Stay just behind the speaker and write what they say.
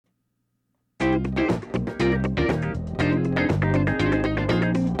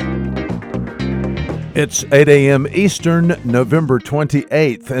It's 8 a.m. Eastern, November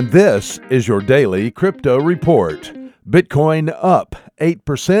 28th, and this is your daily crypto report. Bitcoin up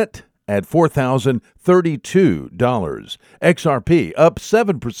 8% at $4,032. XRP up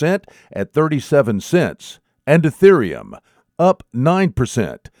 7% at 37 cents. And Ethereum up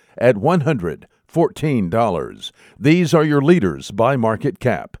 9% at $114. These are your leaders by market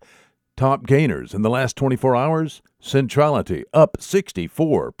cap. Top gainers in the last 24 hours, Centrality up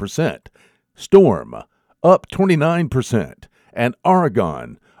 64%. Storm up 29%, and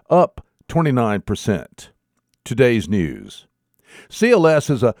Oregon up 29%. Today's news. CLS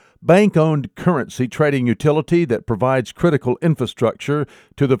is a bank-owned currency trading utility that provides critical infrastructure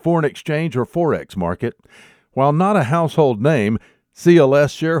to the foreign exchange or Forex market. While not a household name,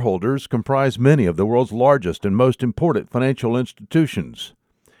 CLS shareholders comprise many of the world's largest and most important financial institutions.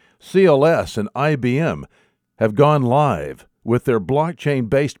 CLS and IBM have gone live with their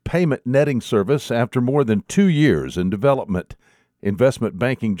blockchain-based payment netting service after more than 2 years in development. Investment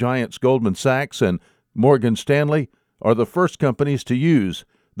banking giants Goldman Sachs and Morgan Stanley are the first companies to use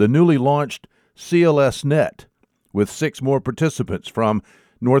the newly launched CLSNet, with 6 more participants from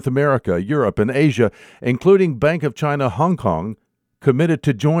North America, Europe, and Asia, including Bank of China Hong Kong, committed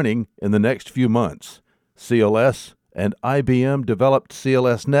to joining in the next few months. CLS and IBM developed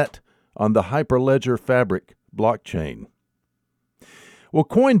CLSNet on the Hyperledger Fabric blockchain. Well,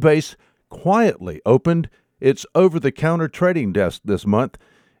 Coinbase quietly opened its over-the-counter trading desk this month.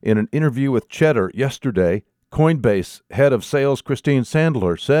 In an interview with Cheddar yesterday, Coinbase head of sales Christine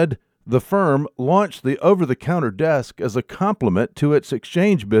Sandler said the firm launched the over-the-counter desk as a complement to its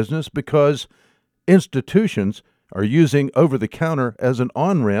exchange business because institutions are using over-the-counter as an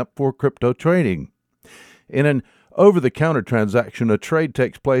on-ramp for crypto trading. In an over-the-counter transaction, a trade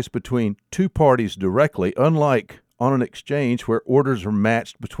takes place between 2 parties directly, unlike on an exchange where orders are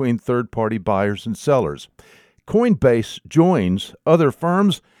matched between third-party buyers and sellers. Coinbase joins other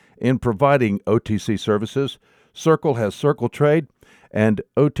firms in providing OTC services. Circle has Circle Trade, and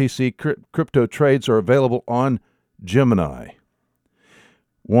OTC crypto trades are available on Gemini.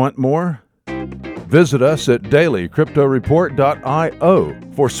 Want more? Visit us at dailycryptoreport.io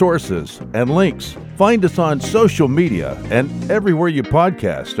for sources and links. Find us on social media and everywhere you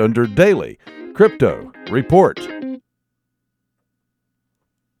podcast under Daily Crypto Report.